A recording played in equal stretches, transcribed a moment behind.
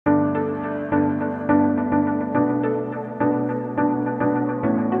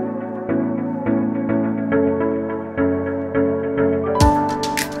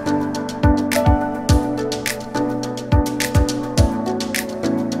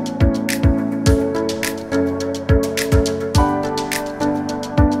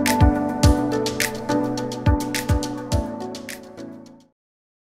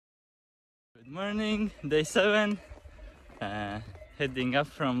day 7, heading up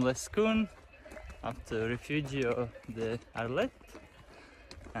from Lescun up to Refugio de Arlet,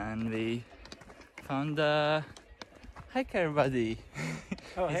 and we found a hiker buddy.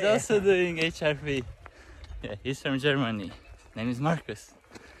 Oh, He's hey. also doing HRV. Yeah, he's from Germany. Name is Marcus.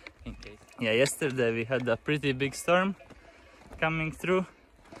 In case. Yeah, yesterday we had a pretty big storm coming through.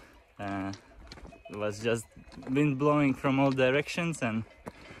 It was just wind blowing from all directions, and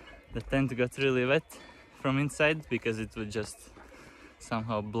the tent got really wet from inside because it would just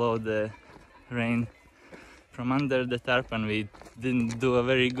somehow blow the rain from under the tarp, and we didn't do a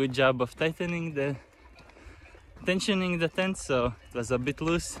very good job of tensioning the tent, so it was a bit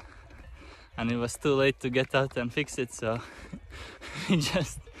loose and it was too late to get out and fix it, so we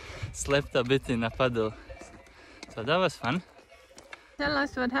just slept a bit in a puddle. So that was fun. Tell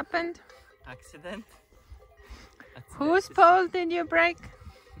us what happened. Accident. Whose pole did you break?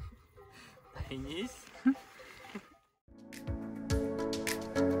 Pyrenees.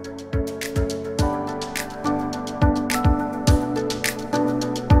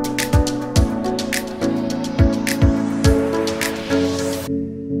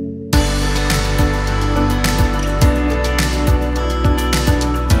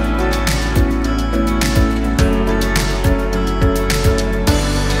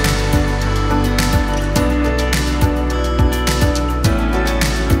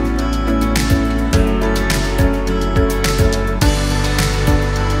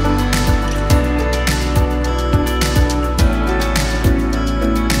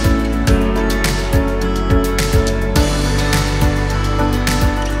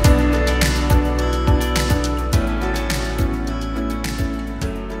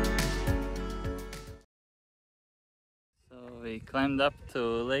 We climbed up to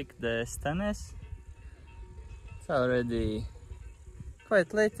Lake de Stanes. It's already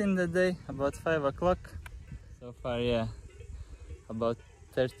quite late in the day, about 5 o'clock. So far, yeah, about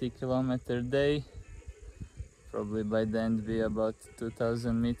 30 kilometer day. Probably by the end be about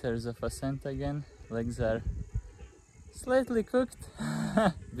 2000 meters of ascent again. Legs are slightly cooked.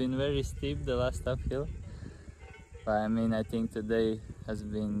 Been very steep the last uphill. But I mean, I think today has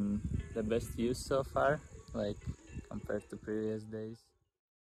been the best use so far, like compared to previous days.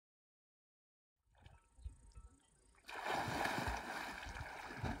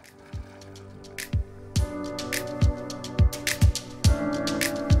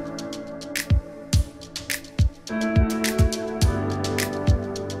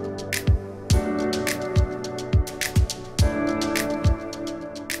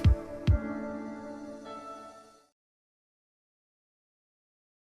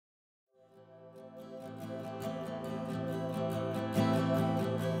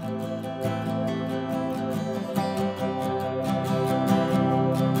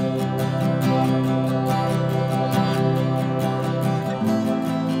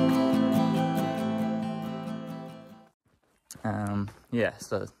 Yeah,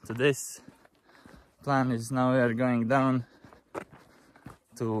 so today's plan is now we are going down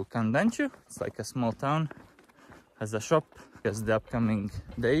to Candanchu. It's like a small town, has a shop, because the upcoming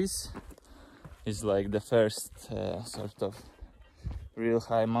days is like the first sort of real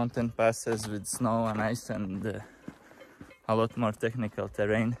high mountain passes with snow and ice and a lot more technical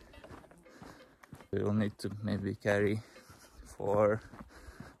terrain. We will need to maybe carry 4+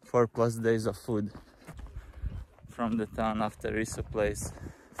 days of food from the town after resupplies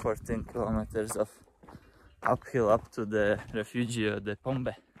 14 kilometers of uphill up to the Refugio de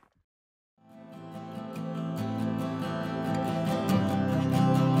Pombe.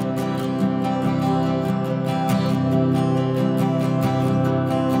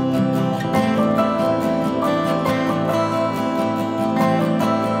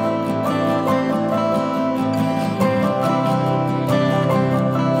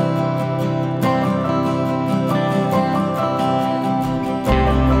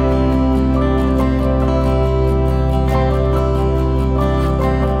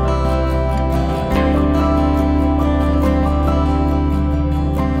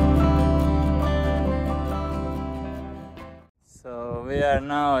 We are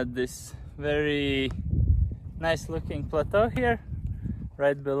now at this very nice looking plateau here,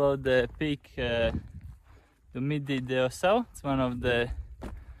 right below the peak du Midi de Ossau. It's one of the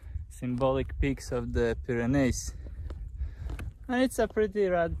symbolic peaks of the Pyrenees. And it's a pretty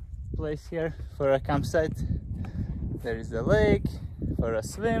rad place here for a campsite. There is a lake for a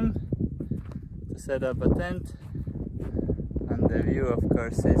swim, to set up a tent, and the view of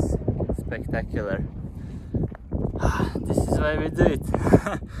course is spectacular. This is why we do it.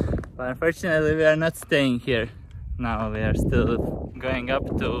 But unfortunately we are not staying here. Now we are still going up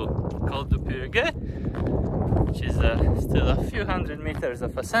to Col du Purguet, which is still a few hundred meters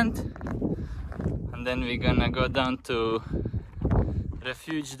of ascent, and then we're gonna go down to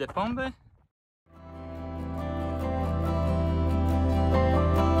Refuge de Pombe.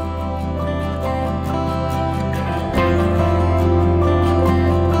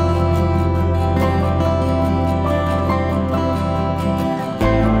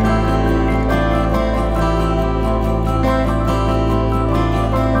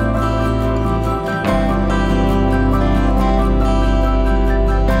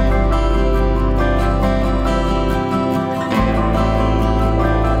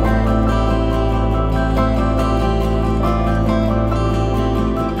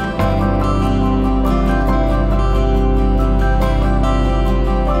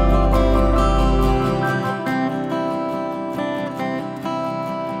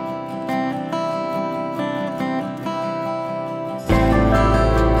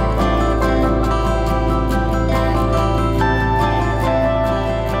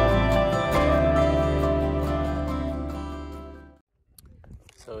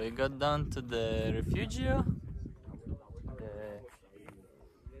 So we got down to the Refugio, the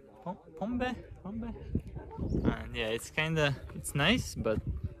Pombe, and yeah, it's nice, but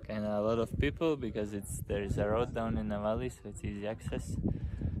kinda a lot of people because there is a road down in the valley, so it's easy access,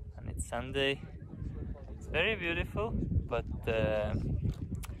 and it's Sunday. It's very beautiful, but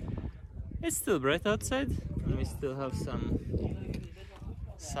it's still bright outside, and we still have some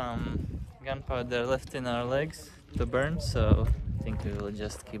gunpowder left in our legs to burn, so I think we will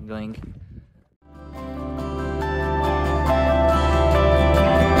just keep going.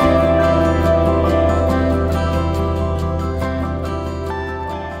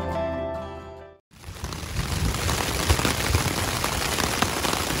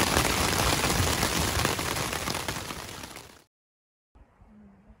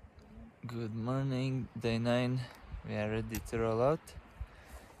 Good morning, day 9. We are ready to roll out.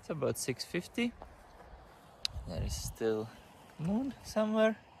 It's about 6:50. There is still moon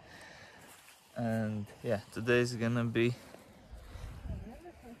somewhere, and yeah, today is gonna be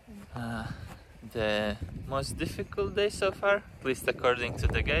the most difficult day so far, at least according to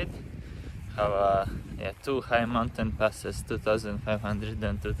the guide. Have two high mountain passes, 2,500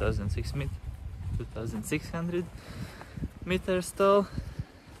 and 2,600 meters tall.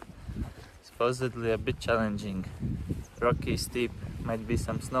 Supposedly a bit challenging, rocky, steep, might be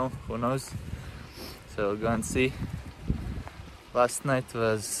some snow, who knows, so we'll go and see. Last night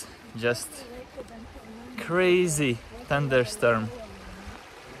was just crazy thunderstorm,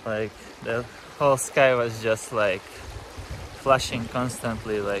 like the whole sky was just like flashing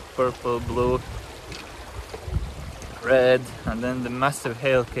constantly, like purple, blue, red, and then the massive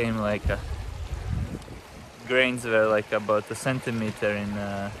hail came, like grains were like about a centimeter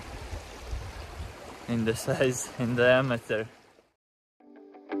in the size, in diameter.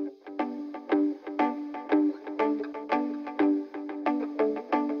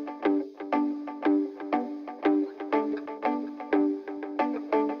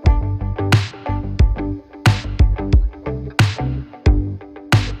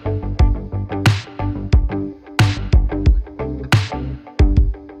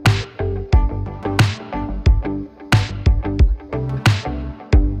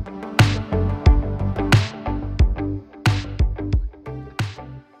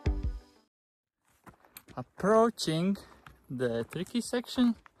 Approaching the tricky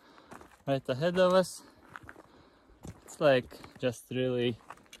section right ahead of us. It's like just really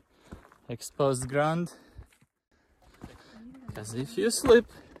exposed ground, because if you slip,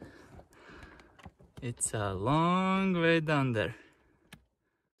 it's a long way down there.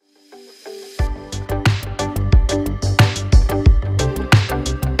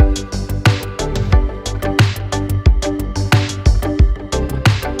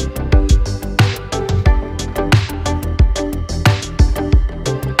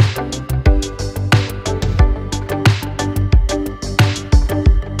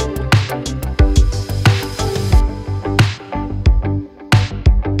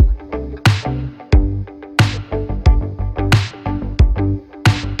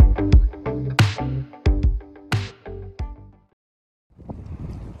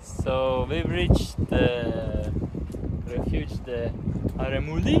 So we've reached the Refuge de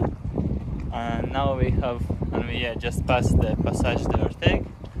Aremuli, and now we just passed the Passage de Ortega,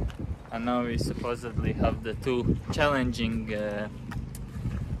 and now we supposedly have the two challenging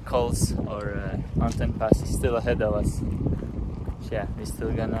cols or mountain passes still ahead of us. Yeah, we're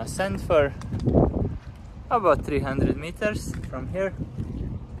still gonna ascend for about 300 meters from here,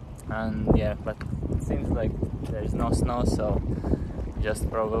 and yeah, but it seems like there's no snow, so just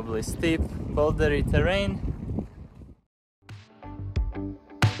probably steep, bouldery terrain,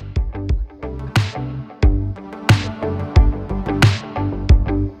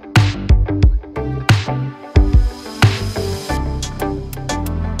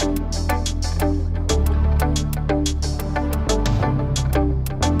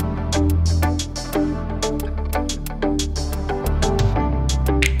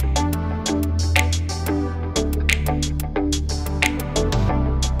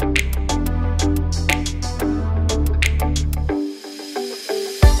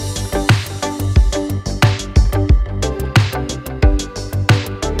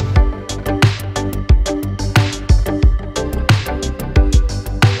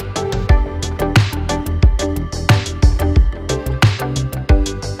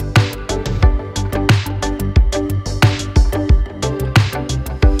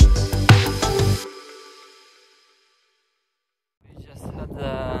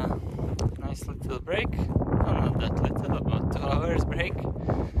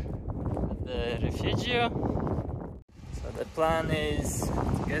 refugio. So the plan is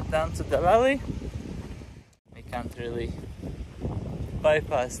to get down to the valley. We can't really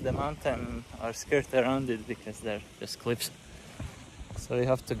bypass the mountain or skirt around it because they're just cliffs. So we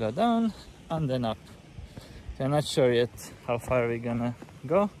have to go down and then up. We're not sure yet how far we're gonna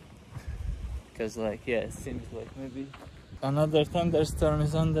go. Because like, yeah, it seems like maybe another thunderstorm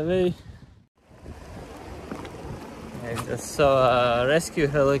is on the way. I just saw a rescue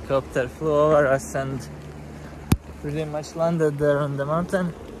helicopter flew over us and pretty much landed there on the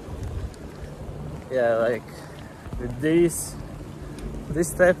mountain. Yeah, like with this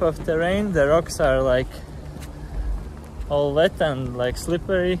type of terrain, the rocks are like all wet and like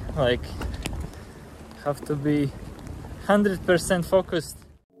slippery, like have to be 100% focused.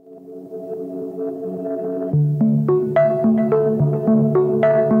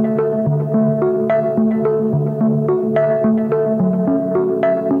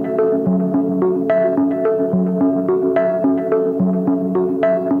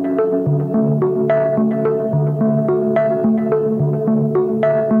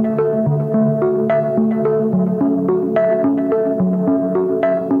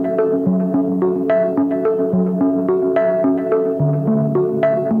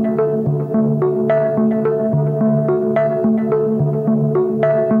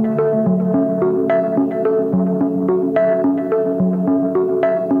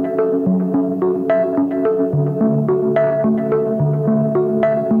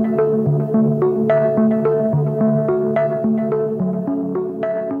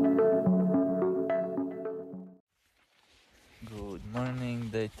 Good morning,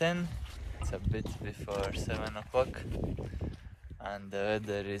 day 10. It's a bit before 7 o'clock and the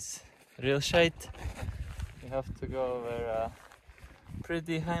weather is real shite. We have to go over a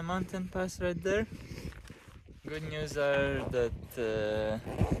pretty high mountain pass right there. Good news are that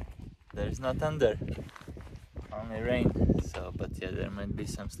there's no thunder, only rain. So, but yeah, there might be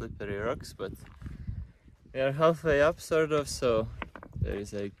some slippery rocks, but we are halfway up sort of, so there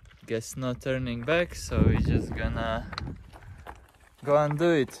is, I guess, no turning back, so we're just gonna go and do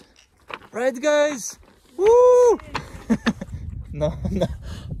it. Right, guys? Woo! No,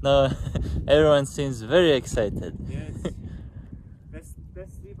 everyone seems very excited. Yes.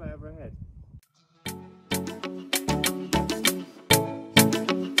 Best sleep I ever had.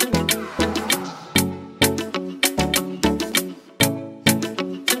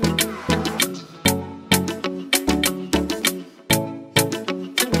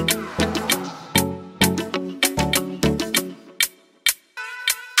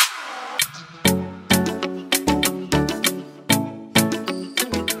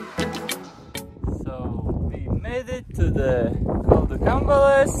 To the Col du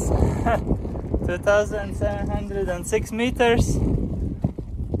Cambalas, 2,706 meters.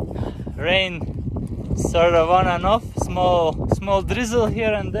 Rain sort of on and off, small drizzle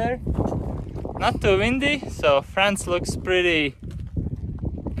here and there. Not too windy, so France looks pretty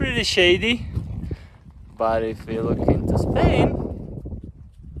shady. But if we look into Spain,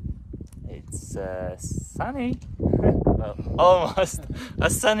 it's sunny. Well, almost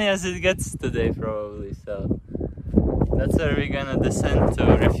as sunny as it gets today, probably. So that's where we're gonna descend to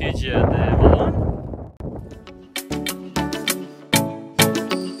Refugio de Ballon.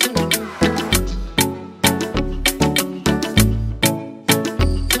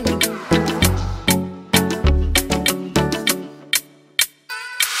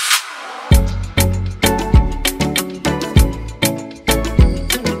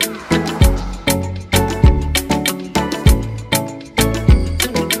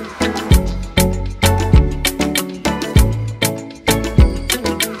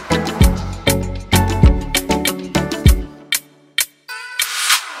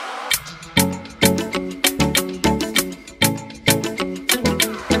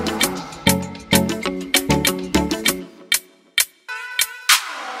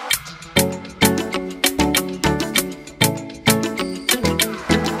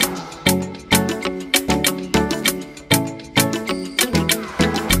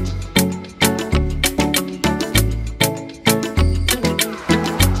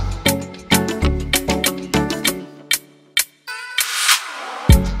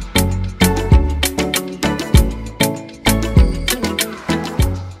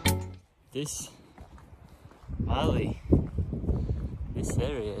 This valley, this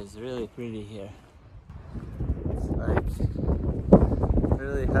area is really pretty here. It's like,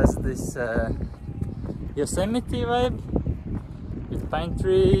 really has this Yosemite vibe with pine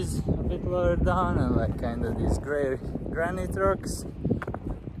trees a bit lower down and like kind of these gray granite rocks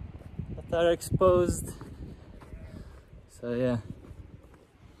that are exposed. So yeah,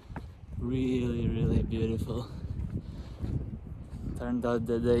 really, really beautiful. Turned out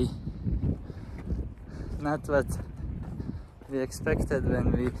the day not what we expected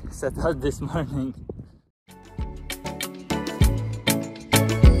when we set out this morning.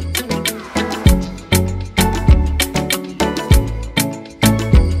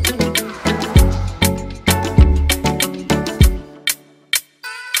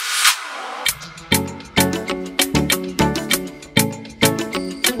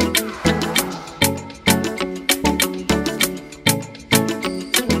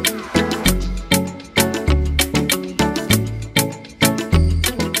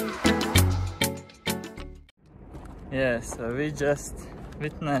 Yeah, so we just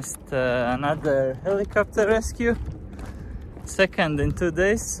witnessed another helicopter rescue, second in 2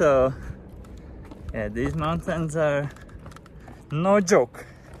 days. So yeah, these mountains are no joke.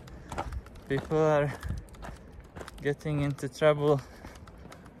 People are getting into trouble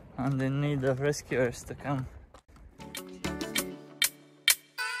and in need of rescuers to come.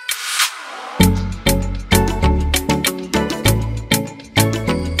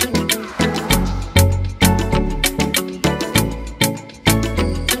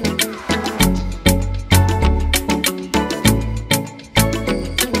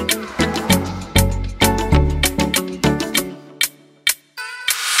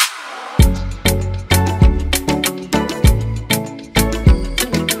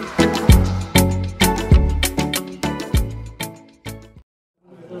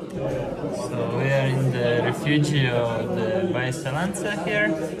 Refugio de Baisalanza here,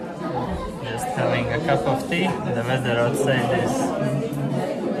 just having a cup of tea. The weather outside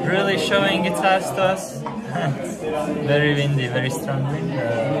is really showing its ass to us. Very windy, very strong wind,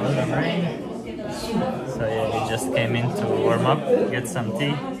 a lot of rain. So yeah, we just came in to warm up, get some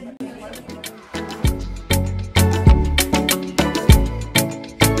tea.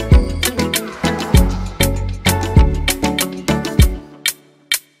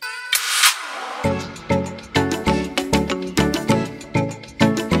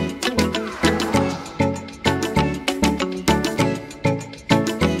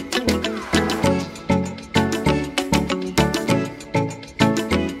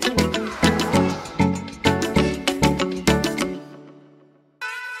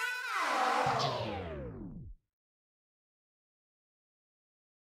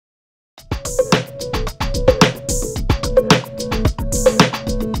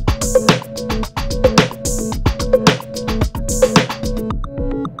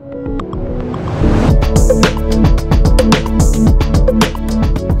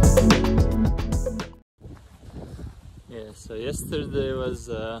 So yesterday was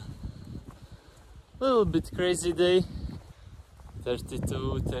a little bit crazy day,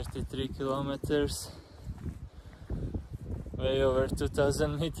 33 kilometers, way over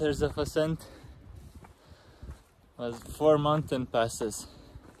 2000 meters of ascent, was 4 mountain passes.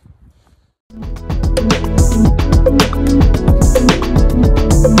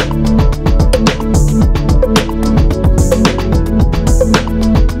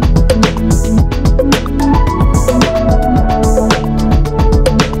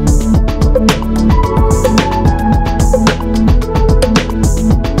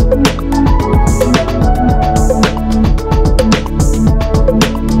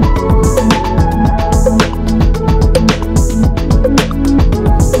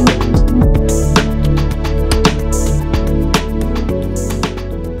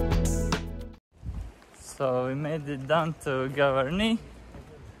 So we made it down to Gavarnie.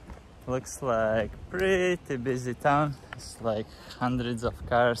 Looks like pretty busy town. It's like hundreds of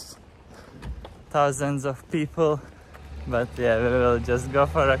cars, thousands of people. But yeah, we will just go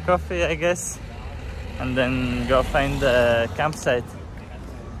for a coffee, I guess, and then go find a campsite.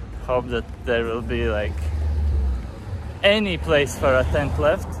 Hope that there will be like any place for a tent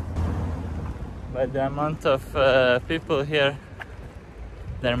left. By the amount of people here,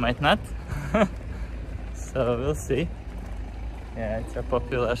 there might not. So we'll see. Yeah, it's a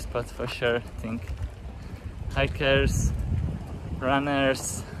popular spot for sure, I think. Hikers,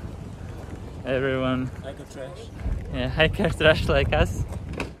 runners, everyone. Hiker trash. Yeah, hiker trash like us.